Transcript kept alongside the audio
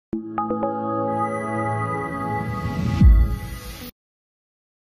But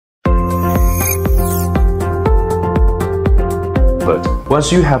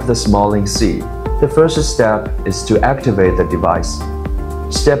once you have the SmartLink C, the first step is to activate the device.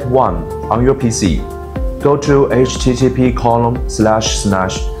 Step 1. On your PC, go to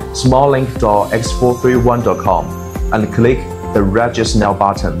http://smartlink.x431.com and click the Register Now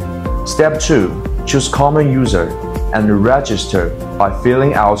button. Step 2. Choose Common User and register by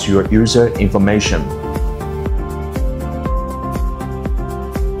filling out your user information.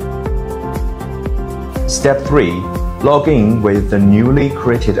 Step 3. Log in with the newly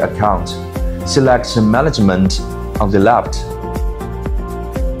created account. Select Management on the left,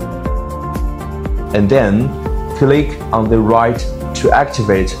 and then click on the right to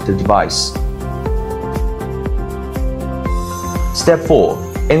activate the device. Step 4.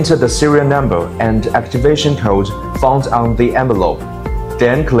 Enter the serial number and activation code found on the envelope.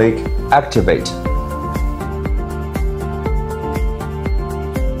 Then click Activate.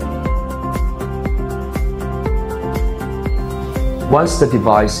 Once the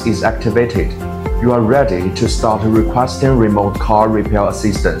device is activated, you are ready to start requesting remote car repair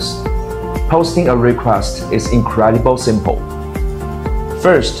assistance. Posting a request is incredibly simple.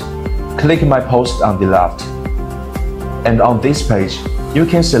 First, click My Post on the left. And on this page, you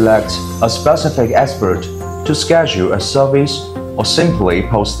can select a specific expert to schedule a service or simply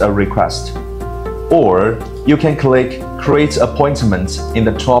post a request. Or you can click Create Appointment in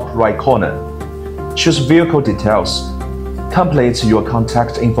the top right corner. Choose Vehicle Details. Complete your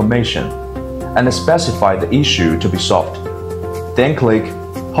contact information and specify the issue to be solved. Then click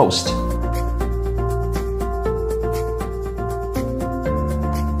Post.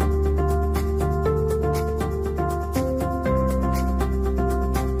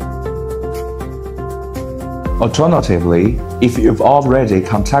 Alternatively, if you've already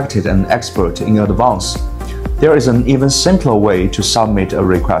contacted an expert in advance, there is an even simpler way to submit a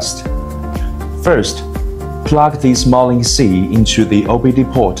request. First, plug the SmartLink C into the OBD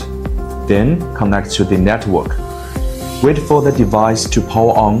port, then connect to the network. Wait for the device to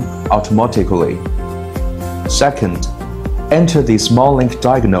power on automatically. Second, enter the SmartLink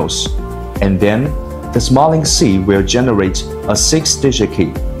diagnose, and then the SmartLink C will generate a 6-digit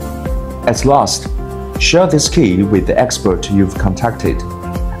key. At last, share this key with the expert you've contacted,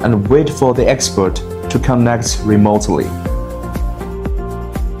 and wait for the expert to connect remotely.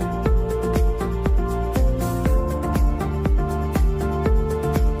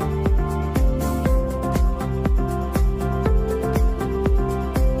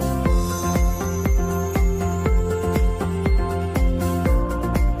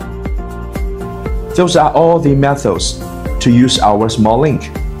 Those are all the methods to use our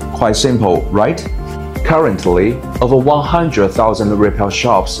SmartLink. Quite simple, right? Currently, over 100,000 repair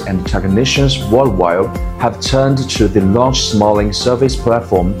shops and technicians worldwide have turned to the launched SmartLink service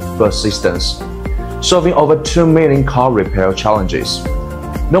platform for assistance, solving over 2 million car repair challenges.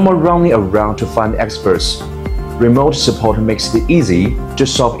 No more running around to find experts. Remote support makes it easy to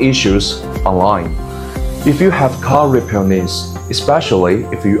solve issues online. If you have car repair needs, especially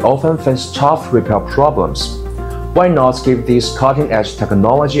if you often face tough repair problems, why not give this cutting-edge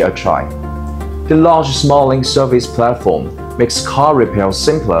technology a try? The launched SmartLink service platform makes car repair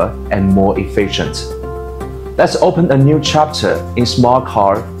simpler and more efficient. Let's open a new chapter in smart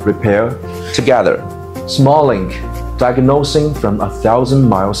car repair together. SmartLink, diagnosing from 1,000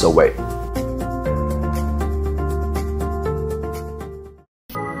 miles away.